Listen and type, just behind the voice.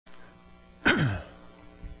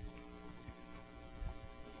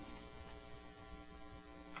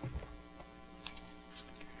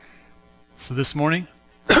So this morning,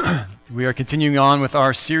 we are continuing on with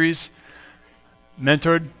our series,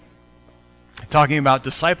 Mentored, talking about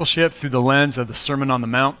discipleship through the lens of the Sermon on the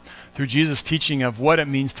Mount, through Jesus' teaching of what it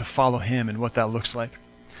means to follow him and what that looks like.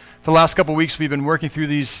 For the last couple of weeks, we've been working through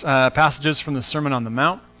these passages from the Sermon on the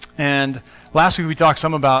Mount, and last week we talked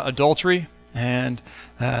some about adultery, and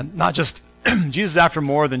not just, Jesus is after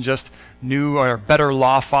more than just new or better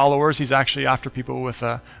law followers. He's actually after people with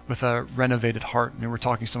a renovated heart, and we're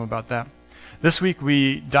talking some about that. This week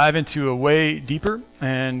we dive into a way deeper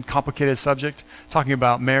and complicated subject, talking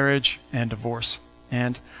about marriage and divorce.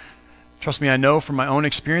 And trust me, I know from my own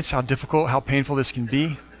experience how difficult, how painful this can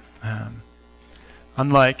be.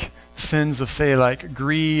 Unlike sins of, say, like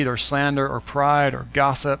greed or slander or pride or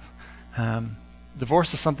gossip,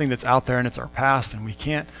 divorce is something that's out there and it's our past, and we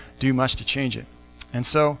can't do much to change it. And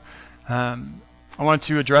so I wanted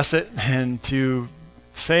to address it and to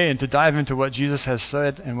say and to dive into what Jesus has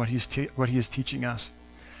said and what he is teaching us.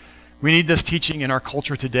 We need this teaching in our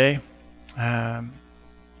culture today.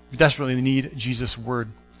 We desperately need Jesus' word.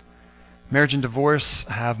 Marriage and divorce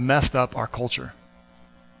have messed up our culture.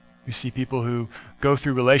 We see people who go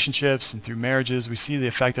through relationships and through marriages. We see the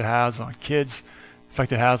effect it has on kids, the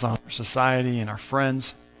effect it has on our society and our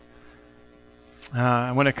friends.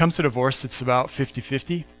 And when it comes to divorce, it's about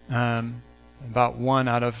 50-50. About 1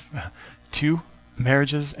 out of 2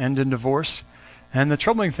 marriages end in divorce. And the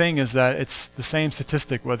troubling thing is that it's the same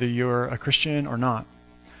statistic whether you're a Christian or not.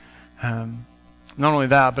 Not only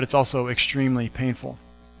that, but it's also extremely painful.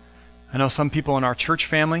 I know some people in our church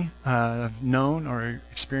family have known or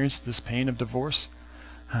experienced this pain of divorce,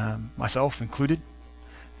 myself included.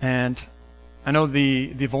 And I know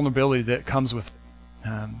the vulnerability that comes with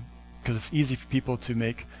because it's easy for people to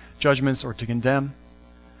make judgments or to condemn.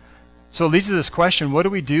 So it leads to this question: what do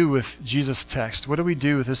we do with Jesus' text? What do we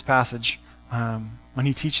do with this passage when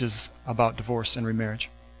he teaches about divorce and remarriage?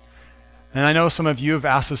 And I know some of you have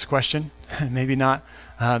asked this question, maybe not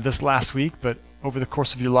this last week, but over the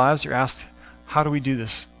course of your lives, you're asked, how do we do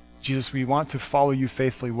this? Jesus, we want to follow you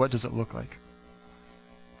faithfully. What does it look like?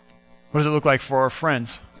 What does it look like for our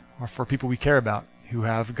friends or for people we care about who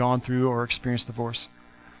have gone through or experienced divorce?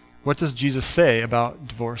 What does Jesus say about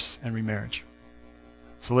divorce and remarriage?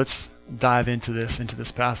 So let's dive into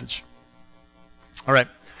this passage. All right.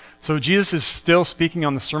 So Jesus is still speaking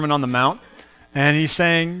on the Sermon on the Mount, and he's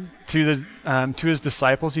saying to his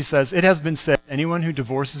disciples, he says, "It has been said, anyone who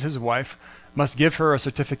divorces his wife must give her a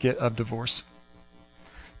certificate of divorce."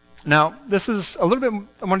 Now, this is a little bit,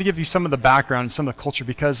 I want to give you some of the background and some of the culture,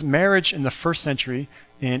 because marriage in the first century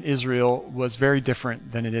in Israel was very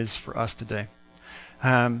different than it is for us today.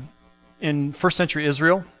 In first century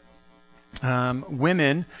Israel,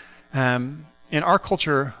 women, in our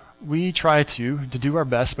culture, we try to do our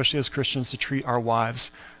best, especially as Christians, to treat our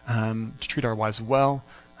wives well.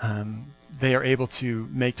 They are able to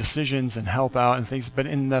make decisions and help out and things. But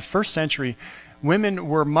in the first century, women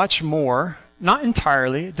were much more, not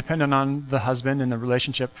entirely, dependent on the husband and the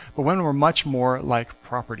relationship, but women were much more like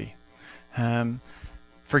property.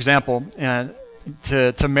 For example,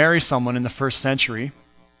 to marry someone in the first century,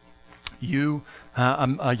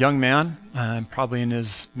 a young man, probably in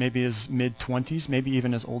his mid-20s, maybe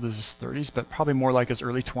even as old as his 30s, but probably more like his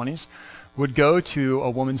early 20s, would go to a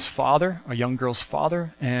woman's father, a young girl's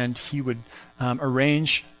father, and he would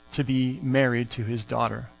arrange to be married to his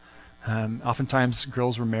daughter. Oftentimes,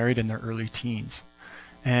 girls were married in their early teens,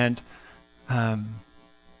 and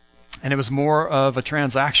it was more of a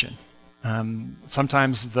transaction.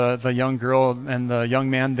 Sometimes the young girl and the young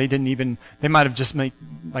man, they might have just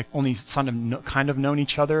only kind of known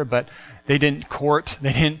each other, but they didn't court,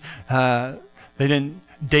 they didn't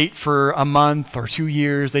date for a month or 2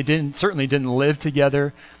 years, they certainly didn't live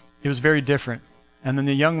together. It was very different. And then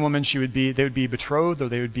the young woman, they would be betrothed, or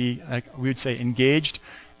they would be, we would say, engaged,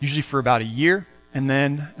 usually for about a year, and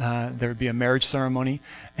then there would be a marriage ceremony,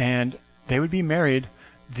 and they would be married,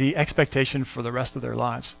 the expectation for the rest of their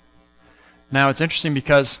lives. Now, it's interesting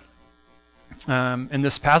because in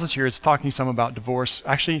this passage here, it's talking some about divorce.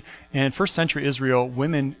 Actually, in first century Israel,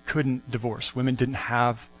 women couldn't divorce. Women didn't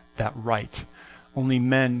have that right. Only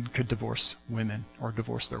men could divorce women or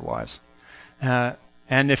divorce their wives. And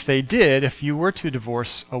if they did, if you were to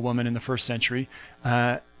divorce a woman in the first century,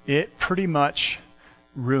 it pretty much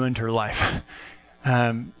ruined her life.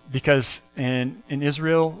 Because in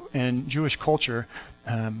Israel and Jewish culture,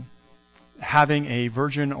 having a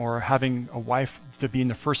virgin or having a wife to be in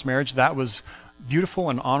the first marriage, that was beautiful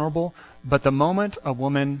and honorable. But the moment a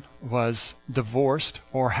woman was divorced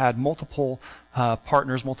or had multiple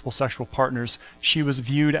partners, multiple sexual partners, she was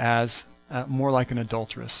viewed as more like an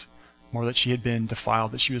adulteress. or that she had been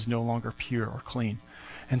defiled, that she was no longer pure or clean.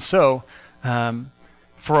 And so,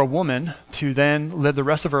 for a woman to then live the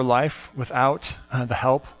rest of her life without the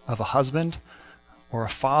help of a husband or a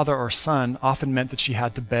father or son often meant that she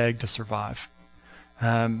had to beg to survive.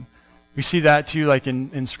 We see that too, like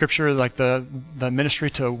in Scripture, like the ministry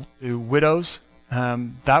to widows.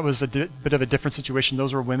 That was a bit of a different situation.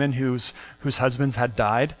 Those were women whose husbands had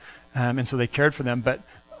died, and so they cared for them. But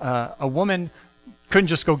a woman couldn't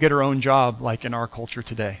just go get her own job like in our culture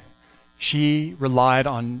today. She relied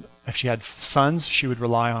on, if she had sons, she would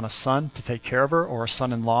rely on a son to take care of her, or a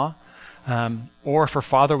son-in-law. Or if her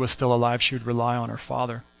father was still alive, she would rely on her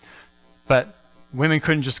father. But women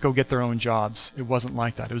couldn't just go get their own jobs. It wasn't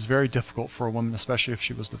like that. It was very difficult for a woman, especially if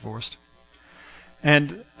she was divorced.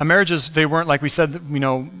 And marriages, they weren't, like we said,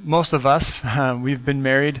 most of us, we've been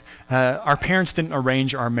married. Our parents didn't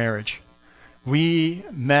arrange our marriage. We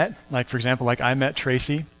met, like for example, like I met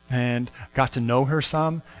Tracy and got to know her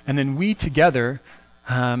some, and then we together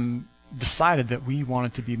decided that we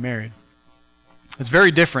wanted to be married. It's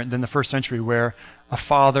very different than the first century, where a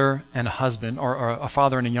father and a husband, or a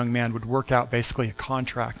father and a young man, would work out basically a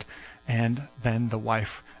contract, and then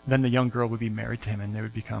the young girl would be married to him, and they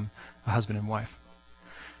would become a husband and wife.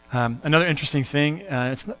 Another interesting thing,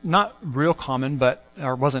 it's not real common,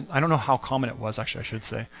 I don't know how common it was, actually, I should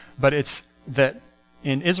say, but it's that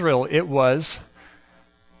in Israel it was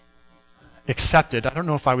accepted. I don't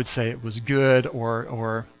know if I would say it was good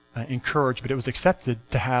or encouraged, but it was accepted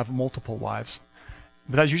to have multiple wives.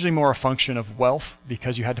 But that was usually more a function of wealth,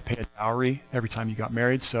 because you had to pay a dowry every time you got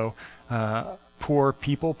married. So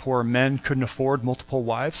poor men couldn't afford multiple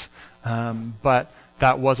wives. But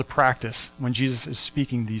that was a practice when Jesus is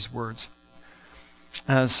speaking these words.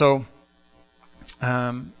 But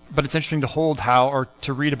it's interesting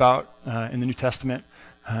to read about in the New Testament.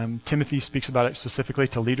 Timothy speaks about it specifically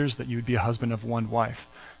to leaders, that you would be a husband of one wife.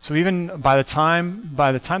 So even by the time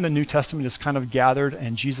the New Testament is kind of gathered,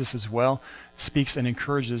 and Jesus as well speaks and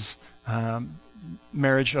encourages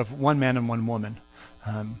marriage of one man and one woman,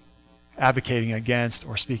 advocating against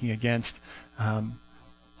or speaking against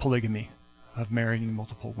polygamy, of marrying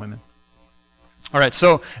multiple women. All right,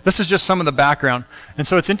 so this is just some of the background. And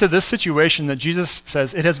so it's into this situation that Jesus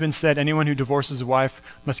says, "It has been said, anyone who divorces a wife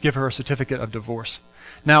must give her a certificate of divorce."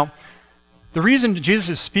 Now, the reason Jesus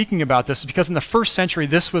is speaking about this is because in the first century,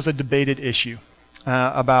 this was a debated issue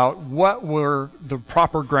about what were the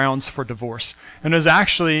proper grounds for divorce. And it was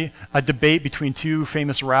actually a debate between two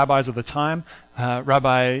famous rabbis of the time,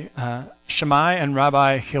 Rabbi Shammai and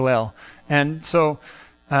Rabbi Hillel. And so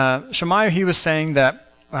Shammai, he was saying that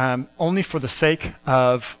only for the sake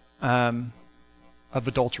of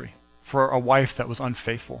adultery, for a wife that was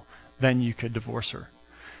unfaithful, then you could divorce her.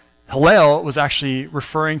 Hillel was actually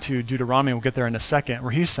referring to Deuteronomy, we'll get there in a second,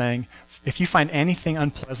 where he's saying, if you find anything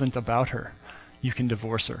unpleasant about her, you can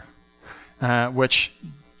divorce her. Which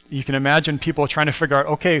you can imagine people trying to figure out,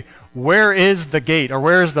 okay, where is the gate, or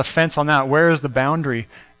where is the fence on that? Where is the boundary?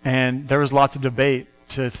 And there was lots of debate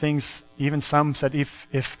to things. Even some said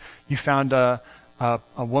if you found a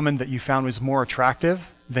woman that you found was more attractive,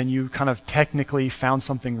 then you kind of technically found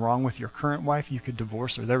something wrong with your current wife, you could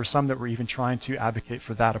divorce her. There were some that were even trying to advocate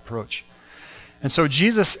for that approach. And so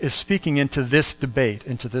Jesus is speaking into this debate,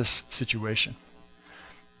 into this situation.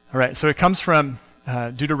 All right, so it comes from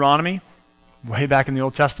Deuteronomy, way back in the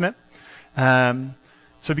Old Testament. So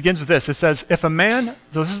it begins with this. It says, so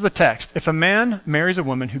this is the text, if a man marries a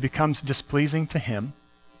woman who becomes displeasing to him,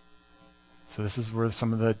 so this is where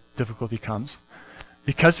some of the difficulty comes,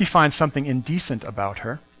 because he finds something indecent about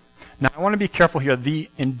her. Now, I want to be careful here. The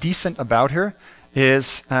indecent about her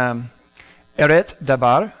is eret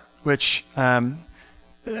dabar, which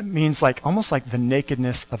means almost like the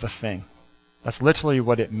nakedness of a thing. That's literally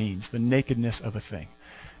what it means, the nakedness of a thing.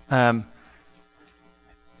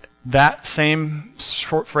 That same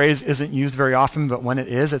short phrase isn't used very often, but when it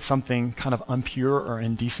is, it's something kind of impure or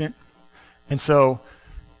indecent. And so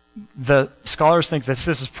the scholars think that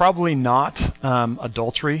this is probably not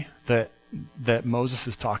adultery that Moses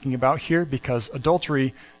is talking about here, because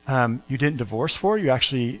adultery you didn't divorce for. You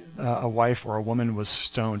actually, a wife or a woman was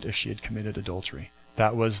stoned if she had committed adultery.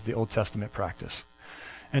 That was the Old Testament practice.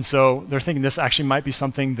 And so they're thinking this actually might be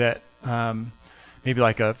something that maybe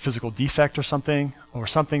like a physical defect or something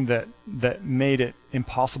that made it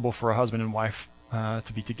impossible for a husband and wife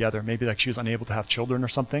to be together. Maybe like she was unable to have children or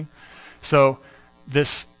something. So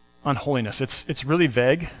this unholiness, it's really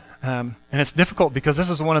vague, and it's difficult because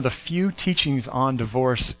this is one of the few teachings on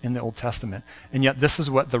divorce in the Old Testament, and yet this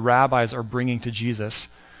is what the rabbis are bringing to Jesus.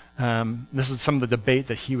 This is some of the debate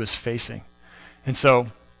that he was facing. And so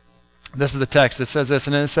this is the text. It says this,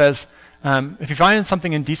 and then it says, if he finds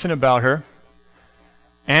something indecent about her,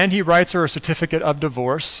 and he writes her a certificate of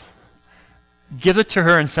divorce, gives it to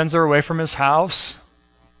her and sends her away from his house,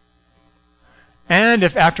 and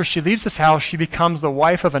if after she leaves his house she becomes the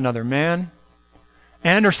wife of another man,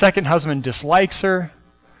 and her second husband dislikes her,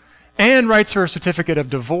 and writes her a certificate of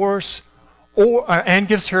divorce, and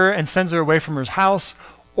gives her and sends her away from his house,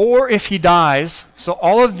 or if he dies, so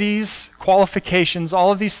all of these qualifications,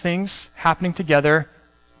 all of these things happening together,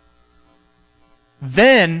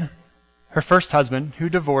 then her first husband, who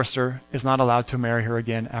divorced her, is not allowed to marry her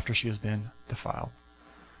again after she has been defiled.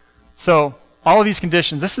 So all of these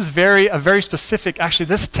conditions, this is a very specific, actually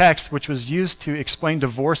this text, which was used to explain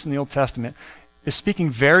divorce in the Old Testament, is speaking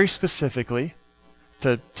very specifically,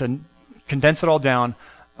 to condense it all down,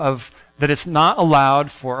 of that it's not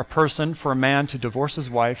allowed for a man to divorce his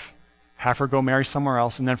wife, have her go marry somewhere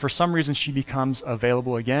else, and then for some reason she becomes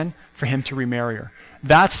available again, for him to remarry her.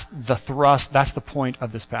 That's the thrust, that's the point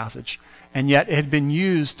of this passage. And yet it had been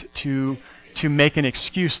used to make an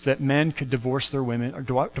excuse that men could divorce their women or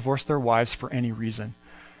divorce their wives for any reason.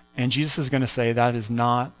 And Jesus is going to say that is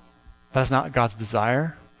not God's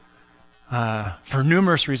desire, for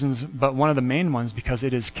numerous reasons, but one of the main ones because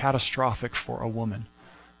it is catastrophic for a woman.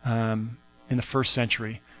 In the first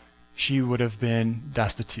century, she would have been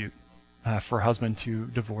destitute for her husband to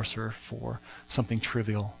divorce her for something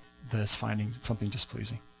trivial that is finding something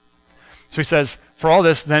displeasing. So he says, for all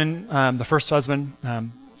this, then the first husband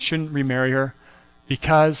shouldn't remarry her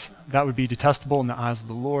because that would be detestable in the eyes of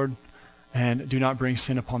the Lord, and do not bring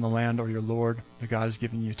sin upon the land or your Lord, the God is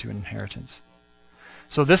giving you to an inheritance.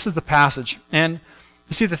 So this is the passage. And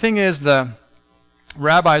you see, the thing is, the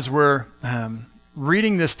rabbis were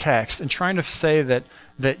reading this text and trying to say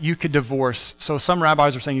that you could divorce. So some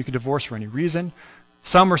rabbis are saying you could divorce for any reason.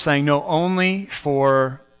 Some are saying no, only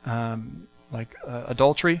for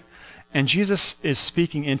adultery. And Jesus is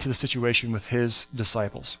speaking into the situation with his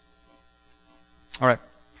disciples. All right.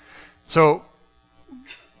 So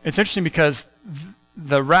it's interesting because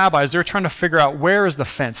the rabbis, they're trying to figure out where is the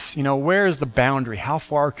fence, where is the boundary, how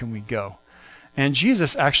far can we go? And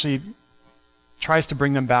Jesus actually tries to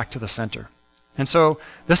bring them back to the center. And so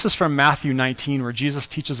this is from Matthew 19, where Jesus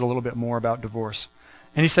teaches a little bit more about divorce.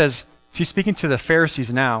 And he says, he's speaking to the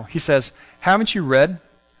Pharisees now, he says, haven't you read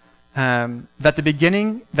that at the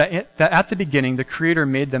beginning the Creator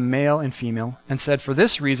made them male and female, and said, for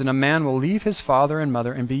this reason a man will leave his father and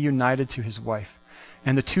mother and be united to his wife,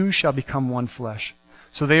 and the two shall become one flesh.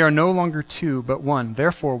 So they are no longer two, but one.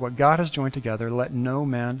 Therefore, what God has joined together, let no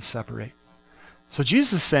man separate. So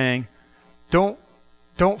Jesus is saying, don't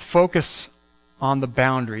focus on the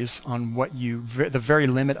boundaries, on the very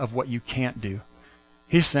limit of what you can't do.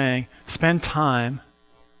 He's saying, spend time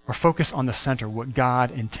or focus on the center, what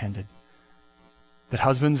God intended. That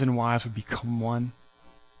husbands and wives would become one,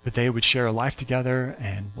 that they would share a life together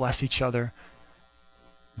and bless each other.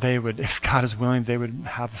 They would, if God is willing, they would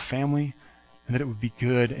have a family, and that it would be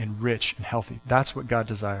good and rich and healthy. That's what God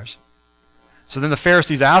desires. So then the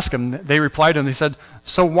Pharisees asked him, they replied to him, they said,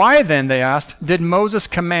 so why then, they asked, did Moses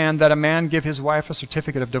command that a man give his wife a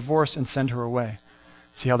certificate of divorce and send her away?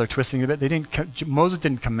 See how they're twisting it a bit? Moses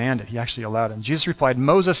didn't command it. He actually allowed it. And Jesus replied,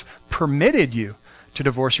 Moses permitted you to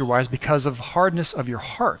divorce your wives because of hardness of your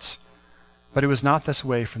hearts, but it was not this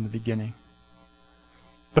way from the beginning.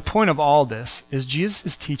 The point of all this is Jesus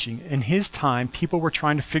is teaching. In his time, people were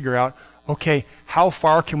trying to figure out, okay, how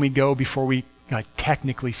far can we go before we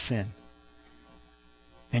technically sin?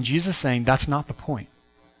 And Jesus is saying that's not the point.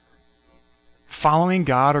 Following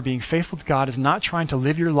God or being faithful to God is not trying to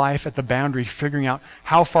live your life at the boundary, figuring out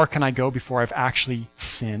how far can I go before I've actually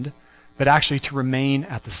sinned, but actually to remain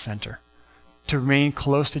at the center, to remain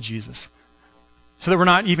close to Jesus, so that we're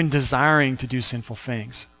not even desiring to do sinful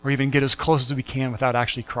things or even get as close as we can without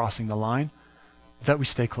actually crossing the line, that we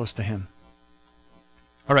stay close to him.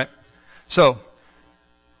 All right, so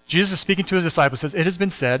Jesus is speaking to his disciples, says, it has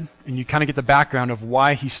been said, and you kind of get the background of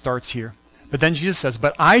why he starts here. But then Jesus says,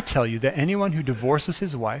 but I tell you that anyone who divorces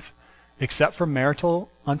his wife, except for marital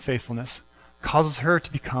unfaithfulness, causes her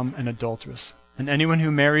to become an adulteress. And anyone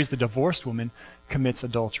who marries the divorced woman commits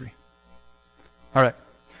adultery. All right,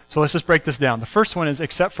 so let's just break this down. The first one is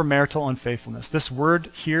except for marital unfaithfulness. This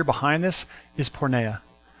word here behind this is porneia,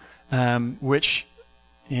 which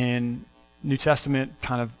in New Testament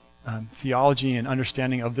kind of theology and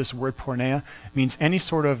understanding of this word porneia means any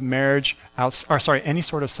sort of any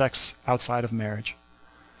sort of sex outside of marriage.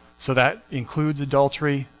 So that includes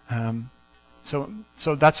adultery. So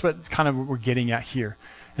that's what kind of we're getting at here.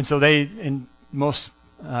 And so they, in most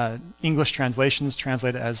English translations,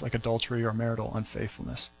 translate it as like adultery or marital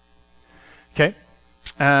unfaithfulness. Okay.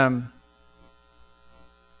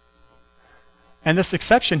 And this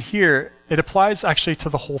exception here, it applies actually to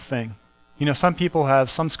the whole thing.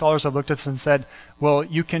 Some scholars have looked at this and said, well,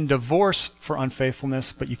 you can divorce for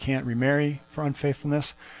unfaithfulness, but you can't remarry for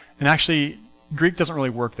unfaithfulness. And actually, Greek doesn't really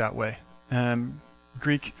work that way.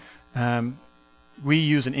 Greek, we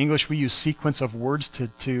use in English, we use sequence of words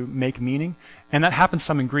to make meaning. And that happens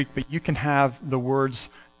some in Greek, but you can have the words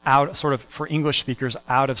out, sort of, for English speakers,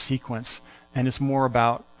 out of sequence. And it's more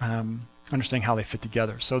about understanding how they fit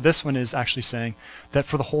together. So this one is actually saying that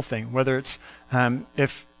for the whole thing, whether it's,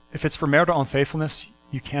 if it's for marital unfaithfulness,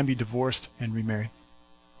 you can be divorced and remarried.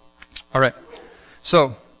 All right.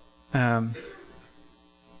 So the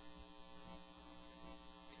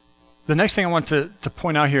next thing I want to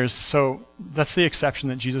point out here is, so that's the exception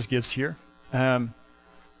that Jesus gives here. And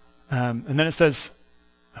then it says,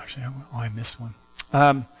 actually, I missed one.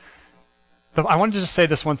 But I wanted to just say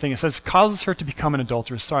this one thing. It says, causes her to become an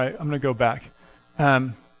adulteress. Sorry, I'm going to go back.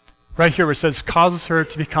 Right here where it says, causes her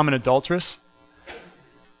to become an adulteress.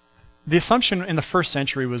 The assumption in the first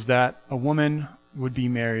century was that a woman would be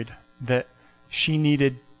married, that she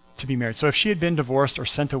needed to be married. So if she had been divorced or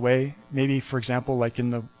sent away, maybe, for example, like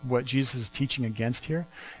in what Jesus is teaching against here,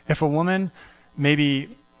 if a woman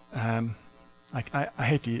maybe, I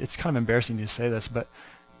hate to, it's kind of embarrassing to say this, but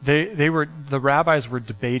the rabbis were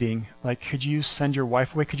debating, like, could you send your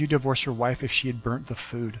wife away? Could you divorce your wife if she had burnt the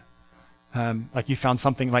food? Like you found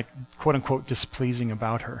something like, quote unquote, displeasing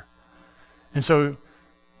about her. And so,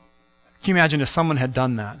 can you imagine if someone had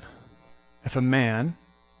done that? If a man,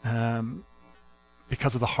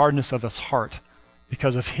 because of the hardness of his heart,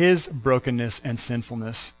 because of his brokenness and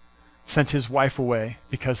sinfulness, sent his wife away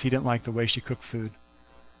because he didn't like the way she cooked food.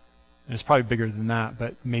 And it's probably bigger than that,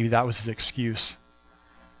 but maybe that was his excuse.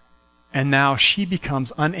 And now she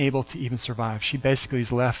becomes unable to even survive. She basically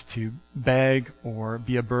is left to beg or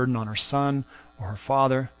be a burden on her son or her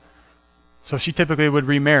father. So she typically would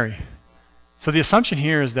remarry. So the assumption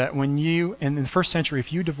here is that when in the first century,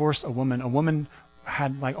 if you divorced a woman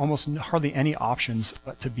had like almost hardly any options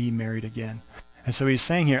but to be married again. And so he's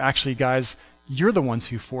saying here, actually, guys, you're the ones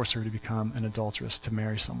who force her to become an adulteress, to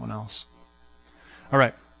marry someone else. All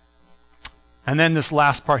right. And then this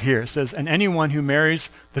last part here, it says, and anyone who marries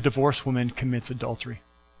the divorced woman commits adultery.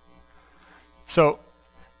 So,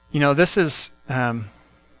 this is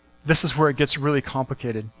where it gets really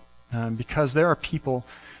complicated, because there are people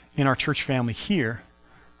in our church family here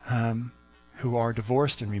who are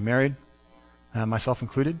divorced and remarried, myself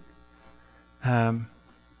included. And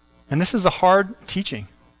this is a hard teaching,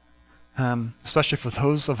 especially for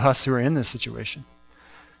those of us who are in this situation.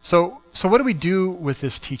 So what do we do with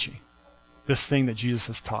this teaching, this thing that Jesus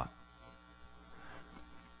has taught?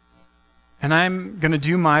 And I'm going to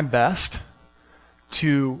do my best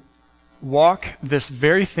to walk this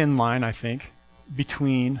very thin line, I think,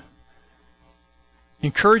 between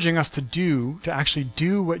encouraging us to actually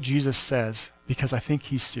do what Jesus says, because I think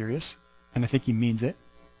he's serious and I think he means it,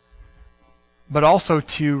 but also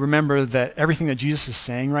to remember that everything that Jesus is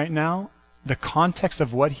saying right now, the context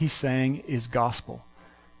of what he's saying is gospel.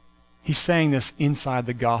 He's saying this inside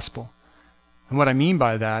the gospel. And what I mean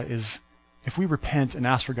by that is, if we repent and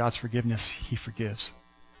ask for God's forgiveness, he forgives.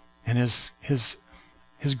 And his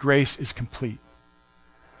grace is complete.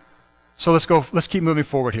 So let's keep moving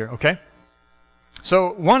forward here, okay?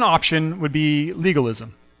 So one option would be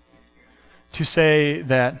legalism. To say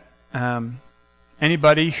that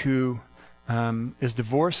anybody who is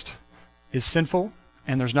divorced is sinful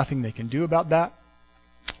and there's nothing they can do about that.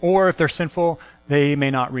 Or if they're sinful, they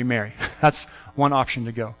may not remarry. That's one option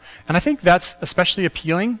to go. And I think that's especially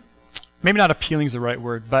appealing. Maybe not appealing is the right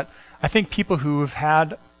word, but I think people who have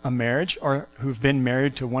had a marriage or who've been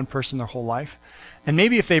married to one person their whole life, and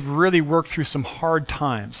maybe if they've really worked through some hard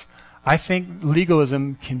times, I think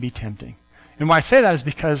legalism can be tempting. And why I say that is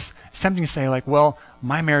because it's tempting to say, like, well,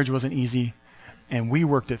 my marriage wasn't easy and we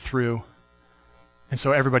worked it through, and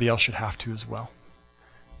so everybody else should have to as well.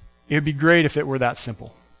 It would be great if it were that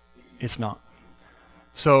simple. It's not.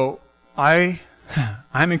 So I'm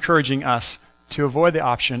encouraging us to avoid the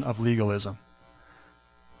option of legalism.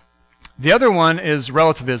 The other one is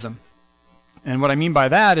relativism. And what I mean by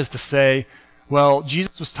that is to say, well,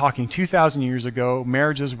 Jesus was talking 2,000 years ago.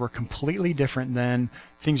 Marriages were completely different then.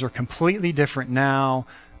 Things are completely different now.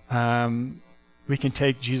 We can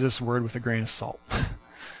take Jesus' word with a grain of salt.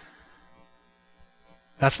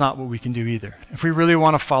 That's not what we can do either. If we really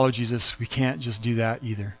want to follow Jesus, we can't just do that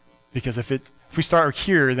either. Because if we start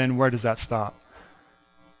here, then where does that stop?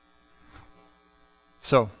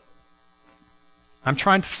 So, I'm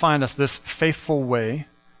trying to find us this faithful way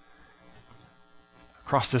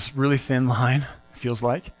across this really thin line, it feels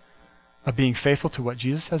like, of being faithful to what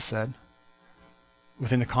Jesus has said,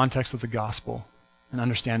 within the context of the gospel and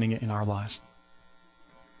understanding it in our lives.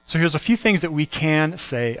 So here's a few things that we can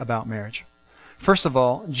say about marriage. First of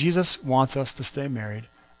all, Jesus wants us to stay married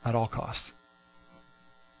at all costs.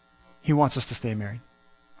 He wants us to stay married.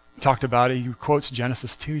 He talked about it. He quotes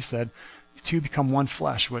Genesis 2. He said, "Two become one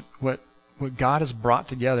flesh. What God has brought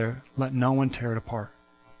together, let no one tear it apart."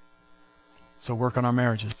 So work on our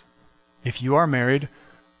marriages. If you are married,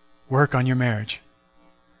 work on your marriage.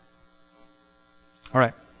 All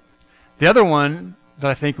right. The other one that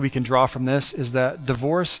I think we can draw from this is that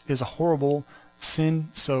divorce is a horrible,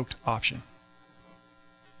 sin-soaked option.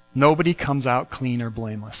 Nobody comes out clean or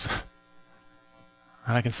blameless.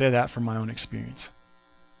 And I can say that from my own experience.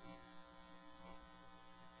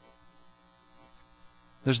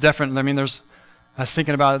 I was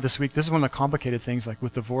thinking about it this week. This is one of the complicated things, like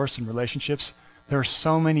with divorce and relationships. There are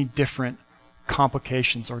so many different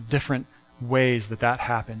complications or different ways that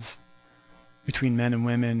happens between men and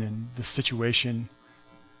women and the situation.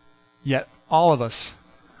 Yet all of us,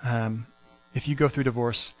 if you go through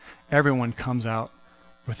divorce, everyone comes out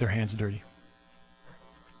with their hands dirty.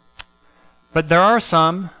 But there are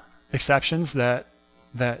some exceptions that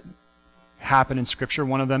happen in Scripture.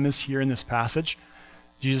 One of them is here in this passage.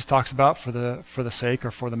 Jesus talks about for the sake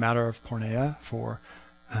or for the matter of porneia, for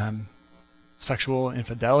sexual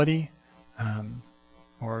infidelity,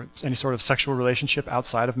 or any sort of sexual relationship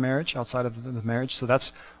outside of marriage, outside of the marriage. So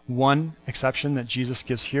that's one exception that Jesus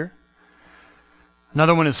gives here.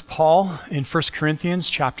 Another one is Paul in 1 Corinthians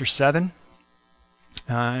chapter 7.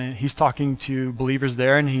 He's talking to believers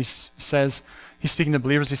there, and he's speaking to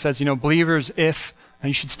believers. He says, believers,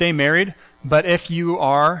 you should stay married, but if you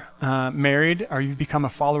are married or you become a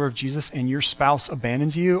follower of Jesus and your spouse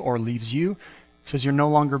abandons you or leaves you, he says you're no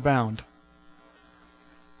longer bound.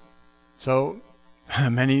 So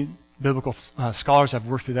many biblical scholars have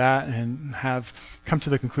worked through that and have come to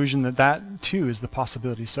the conclusion that too is the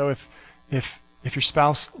possibility. So if your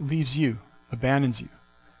spouse leaves you, abandons you,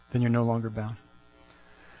 then you're no longer bound.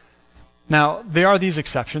 Now, there are these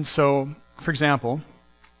exceptions. So, for example,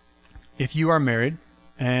 if you are married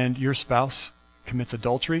and your spouse commits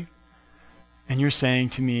adultery, and you're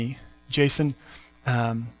saying to me, Jason,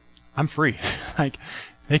 I'm free. Like,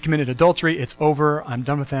 they committed adultery, it's over, I'm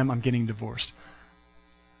done with them, I'm getting divorced.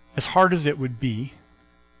 As hard as it would be,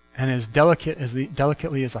 and as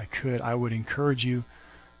delicately as I could, I would encourage you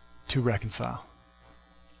to reconcile.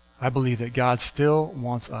 I believe that God still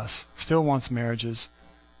wants marriages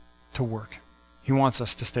to work. He wants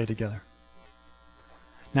us to stay together.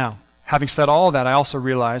 Now, having said all of that, I also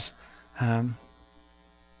realize that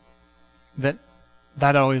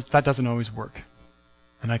doesn't always work.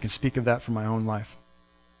 And I can speak of that from my own life.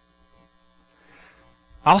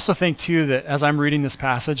 I also think, too, that as I'm reading this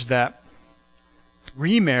passage, that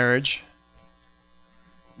remarriage,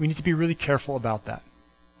 we need to be really careful about that,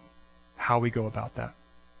 how we go about that.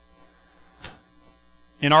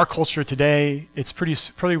 In our culture today, it's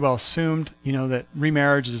pretty well assumed, that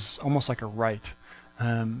remarriage is almost like a right.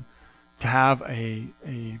 To have a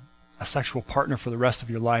sexual partner for the rest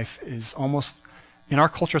of your life is almost, in our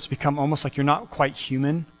culture, it's become almost like you're not quite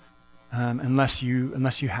human unless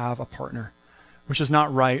you have a partner, which is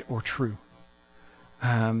not right or true.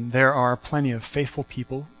 There are plenty of faithful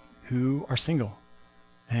people who are single,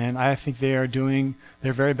 and I think they are doing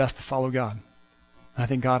their very best to follow God. And I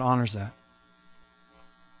think God honors that.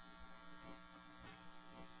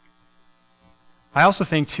 I also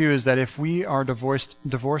think, too, is that if we are divorced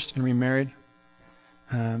and remarried,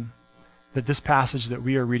 that this passage that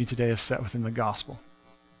we are reading today is set within the gospel.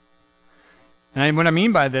 And what I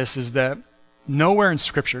mean by this is that nowhere in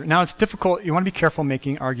Scripture, now it's difficult, you want to be careful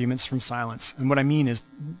making arguments from silence. And what I mean is,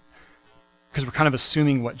 because we're kind of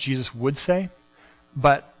assuming what Jesus would say,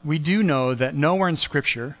 but we do know that nowhere in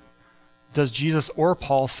Scripture does Jesus or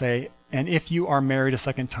Paul say, and if you are married a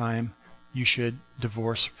second time, you should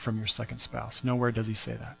divorce from your second spouse. Nowhere does he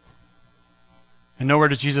say that. And nowhere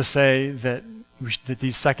does Jesus say that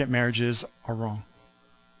these second marriages are wrong.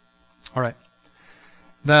 All right.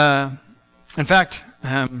 In fact,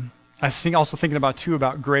 I think also thinking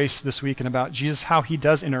about grace this week and about Jesus, how he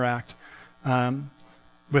does interact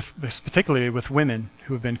particularly with women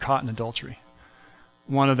who have been caught in adultery.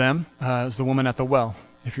 One of them is the woman at the well.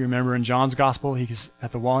 If you remember in John's gospel, he's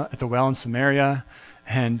at the well in Samaria,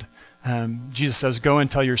 and Jesus says, "Go and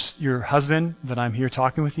tell your husband that I'm here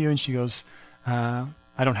talking with you." And she goes, "I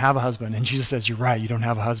don't have a husband." And Jesus says, "You're right, you don't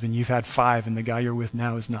have a husband. You've had 5, and the guy you're with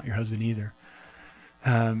now is not your husband either."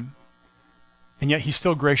 And yet he's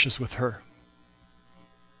still gracious with her.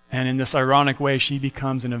 And in this ironic way, she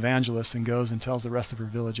becomes an evangelist and goes and tells the rest of her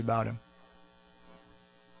village about him.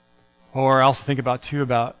 Or I also think about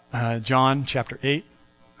John chapter 8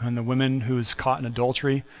 and the woman who was caught in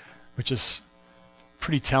adultery, which is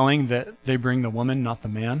pretty telling that they bring the woman, not the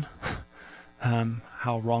man,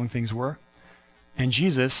 how wrong things were. And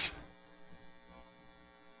Jesus,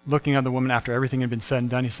 looking at the woman after everything had been said and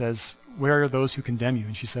done, he says, "Where are those who condemn you?"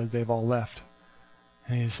 And she said, "They've all left."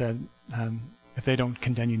 And he said, "If they don't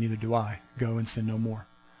condemn you, neither do I. Go and sin no more."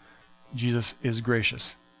 Jesus is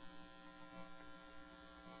gracious.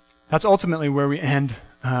 That's ultimately where we end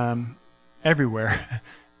everywhere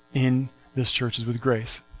in this church, is with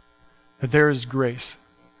grace. That there is grace.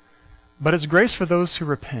 But it's grace for those who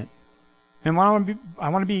repent. And I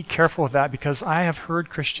want to be careful with that, because I have heard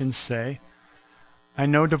Christians say, "I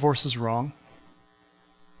know divorce is wrong,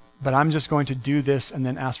 but I'm just going to do this and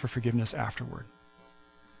then ask for forgiveness afterward."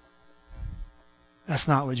 That's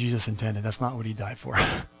not what Jesus intended. That's not what he died for.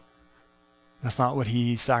 That's not what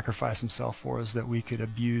he sacrificed himself for, is that we could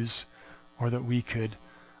abuse or that we could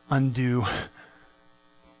undo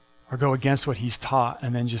or go against what he's taught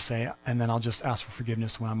and then just say, "And then I'll just ask for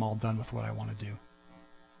forgiveness when I'm all done with what I want to do."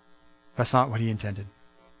 That's not what he intended.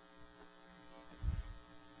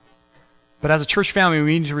 But as a church family,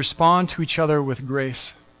 we need to respond to each other with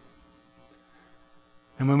grace.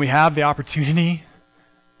 And when we have the opportunity,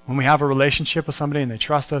 when we have a relationship with somebody and they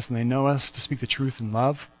trust us and they know us, to speak the truth in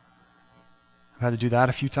love. I've had to do that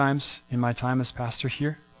a few times in my time as pastor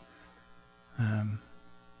here.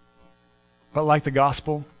 But like the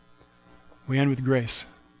gospel, we end with grace.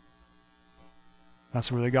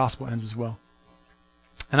 That's where the gospel ends as well.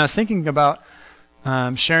 And I was thinking about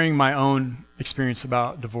sharing my own experience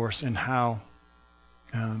about divorce and how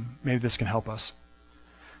maybe this can help us.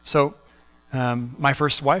 So my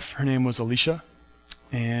first wife, her name was Alicia,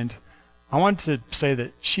 and I wanted to say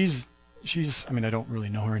that she's I mean, I don't really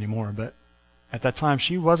know her anymore, but at that time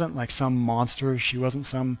she wasn't like some monster. She wasn't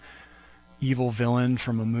some evil villain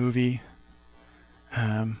from a movie.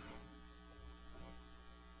 And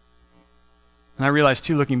I realized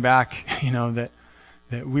too, looking back, that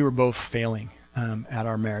we were both failing at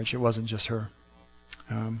our marriage. It wasn't just her.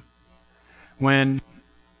 When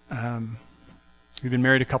we'd been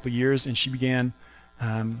married a couple years, and she began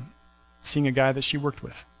seeing a guy that she worked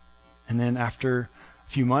with. And then after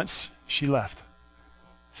a few months, she left.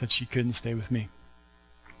 Said she couldn't stay with me.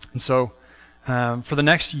 And so for the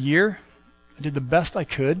next year, I did the best I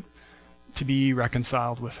could to be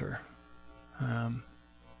reconciled with her.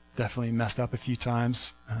 Definitely messed up a few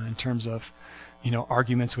times in terms of,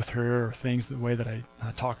 arguments with her or things, the way that I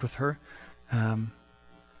talked with her.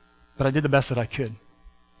 But I did the best that I could.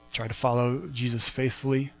 Tried to follow Jesus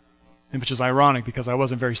faithfully, and which is ironic because I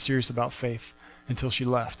wasn't very serious about faith until she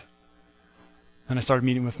left. And I started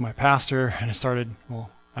meeting with my pastor, and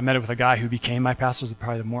I met it with a guy who became my pastor, is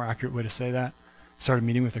probably the more accurate way to say that. Started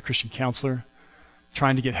meeting with a Christian counselor,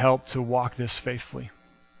 trying to get help to walk this faithfully.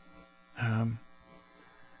 Try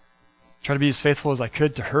to be as faithful as I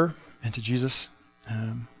could to her and to Jesus.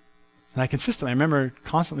 And I remember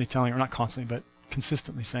constantly telling her, not constantly, but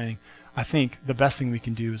consistently saying, I think the best thing we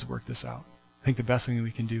can do is work this out. I think the best thing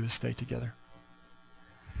we can do is stay together.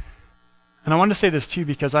 And I wanted to say this too,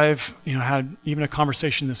 because I've had even a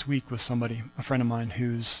conversation this week with somebody, a friend of mine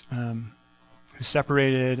who's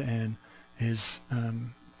separated and is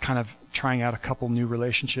kind of trying out a couple new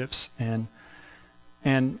relationships. And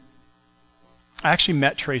I actually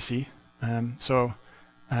met Tracy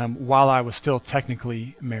while I was still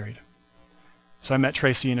technically married. So I met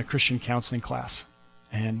Tracy in a Christian counseling class,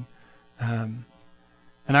 and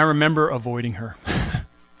I remember avoiding her.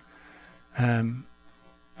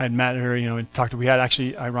 I'd met her, and talked to. We had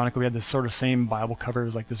actually, ironically, we had this sort of same Bible cover. It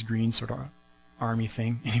was like this green sort of army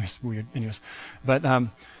thing. Anyways, weird. But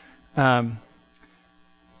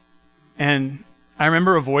and I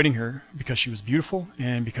remember avoiding her because she was beautiful,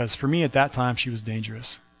 and because for me at that time she was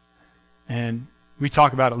dangerous. And we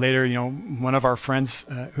talk about it later. One of our friends,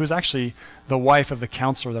 who was actually the wife of the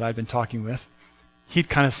counselor that I'd been talking with, he'd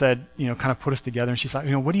kind of said, kind of put us together, and she's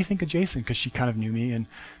like, what do you think of Jason? Because she kind of knew me,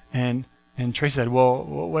 and Tracy said, well,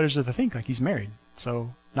 what is there to think? Like, he's married,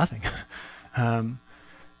 so nothing.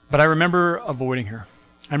 But I remember avoiding her.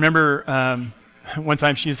 I remember one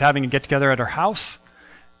time she was having a get-together at her house,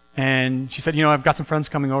 and she said, I've got some friends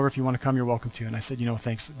coming over. If you want to come, you're welcome to. And I said,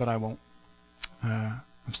 thanks, but I won't. I'm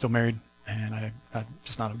still married, and that's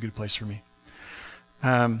just not a good place for me.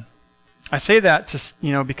 I say that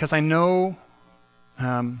to, because I know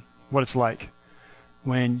what it's like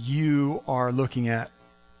when you are looking at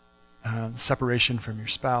separation from your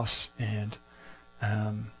spouse, and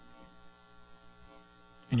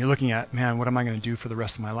you're looking at, man, what am I going to do for the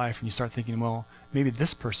rest of my life? And you start thinking, well, maybe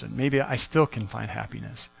this person, maybe I still can find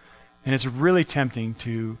happiness. And it's really tempting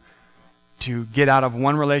to get out of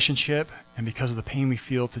one relationship and because of the pain we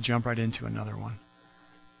feel to jump right into another one.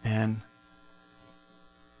 And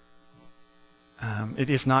it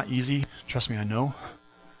is not easy, trust me, I know,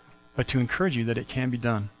 but to encourage you that it can be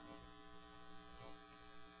done.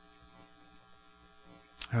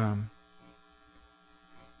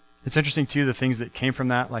 It's interesting too, the things that came from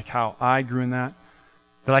that, like how I grew in that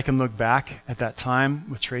I can look back at that time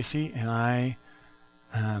with Tracy and I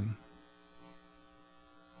the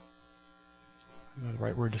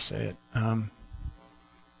right word to say it. I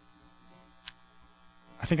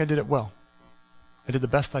think I did it well. I did the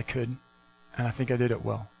best I could, and I think I did it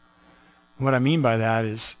well. And what I mean by that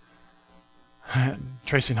is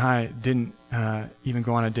Tracy and I didn't even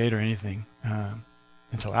go on a date or anything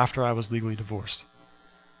until after I was legally divorced.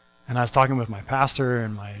 And I was talking with my pastor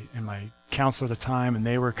and my counselor at the time, and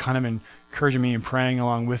they were kind of encouraging me and praying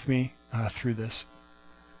along with me through this.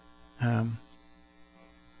 And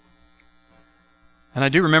I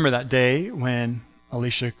do remember that day when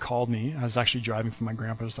Alicia called me. I was actually driving from my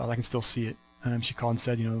grandpa's house. I can still see it. She called and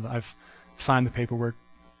said, I've signed the paperwork.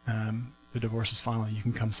 The divorce is final. You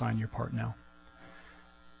can come sign your part now.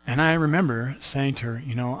 And I remember saying to her,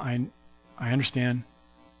 I understand.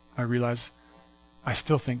 I realize I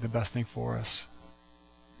still think the best thing for us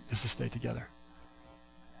is to stay together.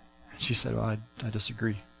 And she said, well, I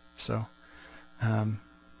disagree. So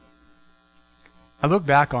I look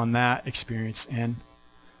back on that experience and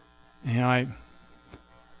I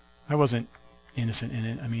wasn't innocent in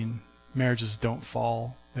it. I mean, marriages don't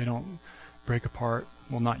fall. They don't break apart.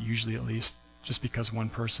 Well, not usually at least, just because one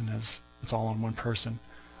person it's all on one person.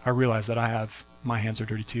 I realize that my hands are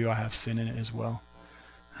dirty too. I have sin in it as well.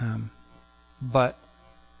 But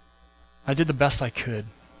I did the best I could.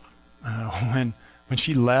 When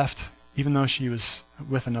she left, even though she was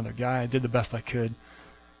with another guy, I did the best I could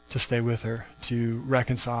to stay with her, to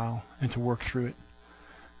reconcile, and to work through it.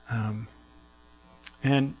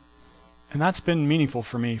 And that's been meaningful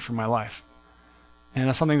for me for my life. And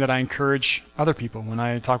that's something that I encourage other people when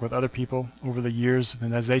I talk with other people over the years,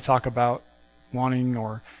 and as they talk about wanting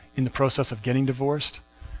or in the process of getting divorced,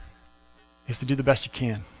 is to do the best you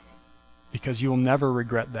can, because you will never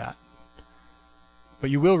regret that. But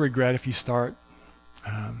you will regret if you start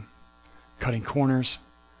cutting corners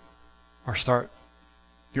or start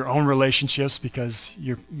your own relationships because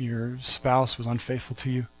your spouse was unfaithful to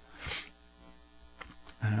you.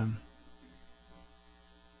 I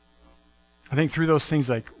think through those things,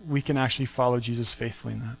 we can actually follow Jesus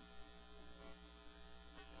faithfully in that.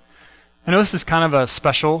 I know this is kind of a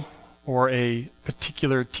special or a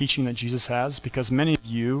particular teaching that Jesus has, because many of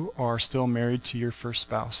you are still married to your first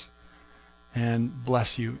spouse, and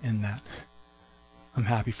bless you in that. I'm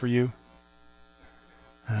happy for you.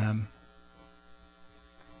 I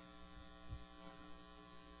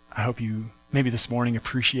hope you maybe this morning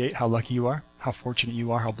appreciate how lucky you are, how fortunate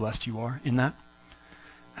you are, how blessed you are in that.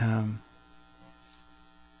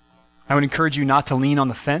 I would encourage you not to lean on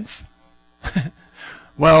the fence.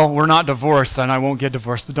 Well, we're not divorced and I won't get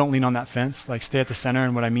divorced, but don't lean on that fence. Stay at the center,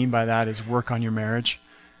 and what I mean by that is work on your marriage.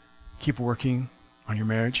 Keep working on your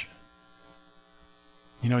marriage.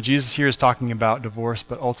 Jesus here is talking about divorce,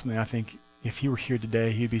 but ultimately I think if he were here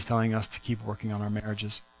today, he'd be telling us to keep working on our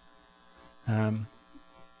marriages.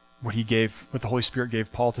 What the Holy Spirit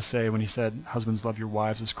gave Paul to say when he said, husbands, love your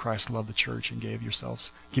wives as Christ loved the church and give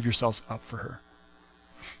yourselves up for her.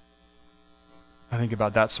 I think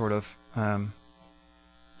about that sort of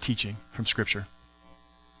teaching from Scripture.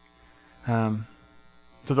 To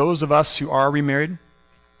those of us who are remarried,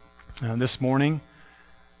 this morning,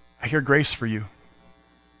 I hear grace for you.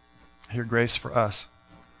 I hear grace for us.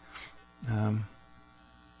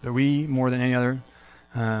 That we, more than any other,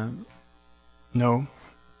 know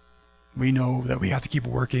that we have to keep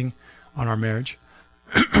working on our marriage.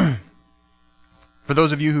 For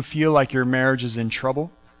those of you who feel like your marriage is in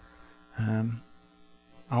trouble,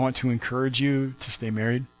 I want to encourage you to stay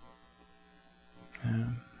married.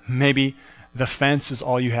 Maybe the fence is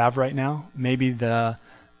all you have right now. Maybe the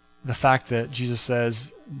fact that Jesus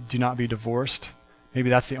says, do not be divorced, maybe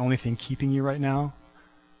that's the only thing keeping you right now.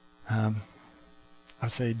 I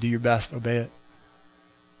would say do your best, obey it.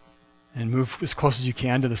 And move as close as you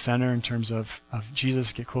can to the center in terms of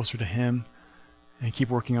Jesus, get closer to him, and keep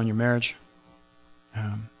working on your marriage.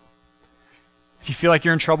 If you feel like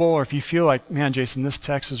you're in trouble, or if you feel like, man, Jason, this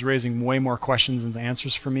text is raising way more questions than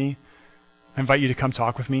answers for me, I invite you to come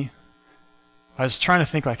talk with me. I was trying to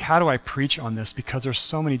think, how do I preach on this? Because there's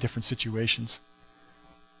so many different situations.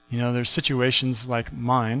 There's situations like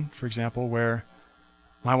mine, for example, where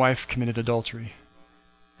my wife committed adultery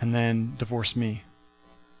and then divorced me.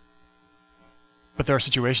 But there are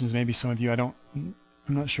situations, maybe some of you, I'm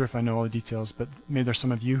not sure if I know all the details, but maybe there's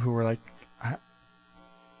some of you who are like,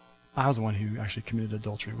 I was the one who actually committed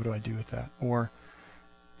adultery. What do I do with that? Or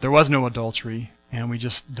there was no adultery and we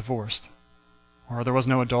just divorced. Or there was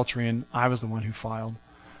no adultery and I was the one who filed.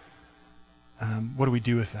 What do we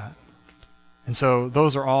do with that? And so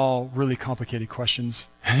those are all really complicated questions,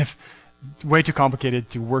 and way too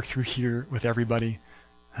complicated to work through here with everybody,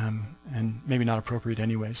 and maybe not appropriate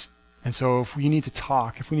anyways. And so if we need to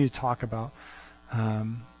talk about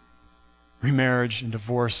remarriage and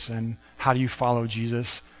divorce and how do you follow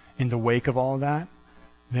Jesus in the wake of all of that,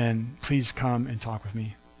 then please come and talk with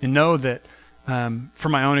me. And know that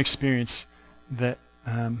from my own experience that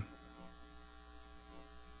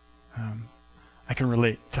I can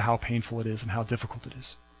relate to how painful it is and how difficult it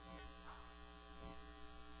is.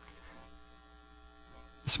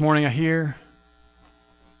 This morning I hear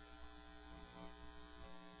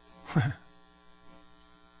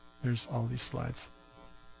there's all these slides.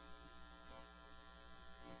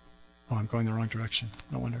 Oh, I'm going the wrong direction.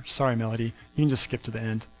 No wonder. Sorry, Melody. You can just skip to the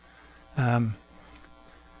end.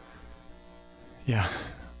 Yeah.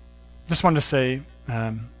 Just wanted to say,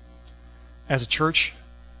 as a church,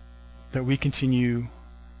 that we continue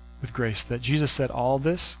with grace, that Jesus said all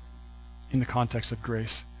this in the context of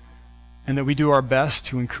grace, and that we do our best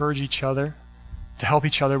to encourage each other, to help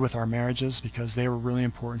each other with our marriages, because they were really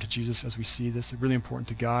important to Jesus as we see this. They're really important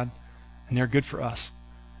to God, and they're good for us.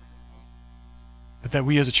 But that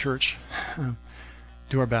we as a church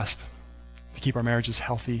do our best to keep our marriages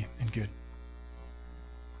healthy and good.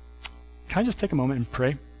 Can I just take a moment and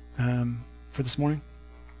pray for this morning?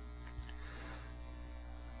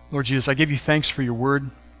 Lord Jesus, I give you thanks for your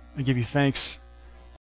word. I give you thanks